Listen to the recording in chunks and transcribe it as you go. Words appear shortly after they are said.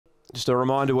Just a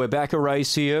reminder, we're back a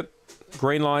race here.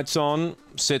 Green lights on,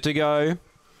 set to go.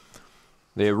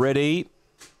 They're ready.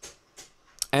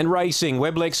 And racing.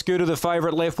 Weblex Scooter, the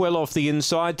favourite, left well off the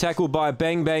inside. Tackled by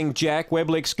Bang Bang Jack.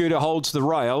 Weblex Scooter holds the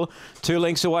rail. 2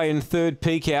 lengths away in third,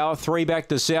 Peak Hour. 3 back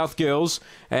to South Girls.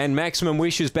 And Maximum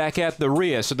Wish is back at the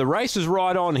rear. So the race is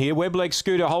right on here. Weblex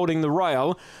Scooter holding the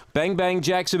rail. Bang Bang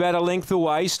Jack's about a length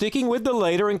away. Sticking with the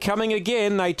leader and coming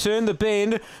again. They turn the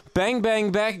bend. Bang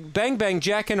Bang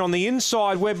Jack, and on the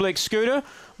inside, Weblex Scooter.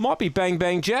 Might be Bang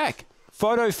Bang Jack.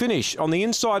 Photo finish. On the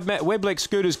inside, Weblex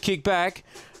Scooter's kick back.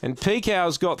 And Peak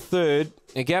Hour's got third.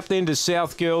 A gap then to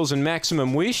South Girls and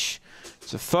Maximum Wish.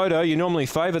 It's a photo. You normally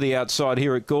favour the outside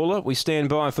here at Gawler. We stand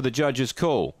by for the judge's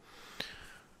call.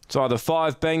 It's either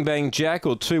 5 Bang Bang Jack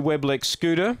or 2 Weblex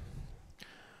Scooter.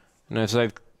 And as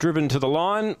they've driven to the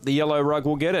line, the yellow rug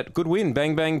will get it. Good win.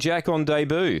 Bang Bang Jack on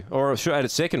debut. Or at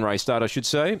its second race start, I should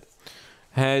say.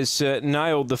 Has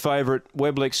nailed the favourite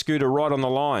Weblex Scooter right on the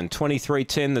line.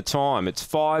 23.10 the time. It's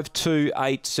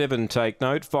 5.287, take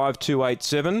note.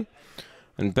 5.287.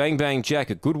 And Bang Bang Jack,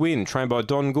 a good win, trained by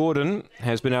Don Gordon,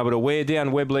 has been able to wear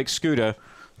down Weblex Scooter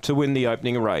to win the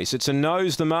opening race. It's a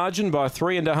nose the margin by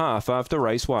 3.5 after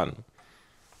race 1.